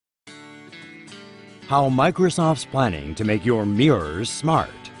How Microsoft's planning to make your mirrors smart.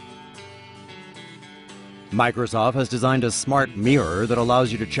 Microsoft has designed a smart mirror that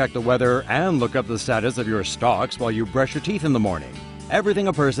allows you to check the weather and look up the status of your stocks while you brush your teeth in the morning. Everything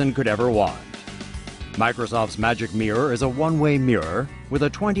a person could ever want. Microsoft's Magic Mirror is a one-way mirror with a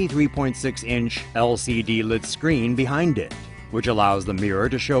 23.6-inch LCD-lit screen behind it, which allows the mirror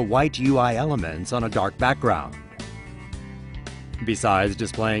to show white UI elements on a dark background. Besides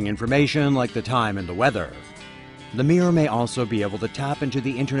displaying information like the time and the weather, the mirror may also be able to tap into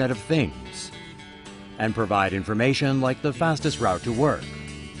the Internet of Things and provide information like the fastest route to work.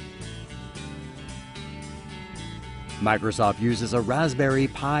 Microsoft uses a Raspberry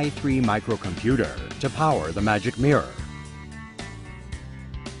Pi 3 microcomputer to power the Magic Mirror.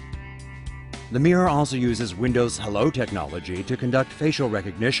 The mirror also uses Windows Hello technology to conduct facial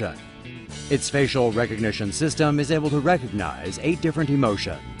recognition. Its facial recognition system is able to recognize 8 different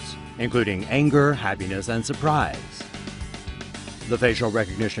emotions, including anger, happiness, and surprise. The facial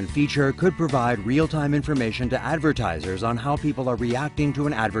recognition feature could provide real-time information to advertisers on how people are reacting to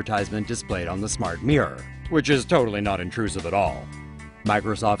an advertisement displayed on the smart mirror, which is totally not intrusive at all.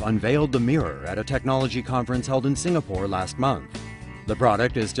 Microsoft unveiled the mirror at a technology conference held in Singapore last month. The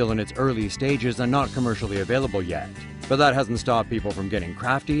product is still in its early stages and not commercially available yet, but that hasn't stopped people from getting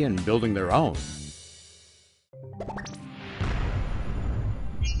crafty and building their own.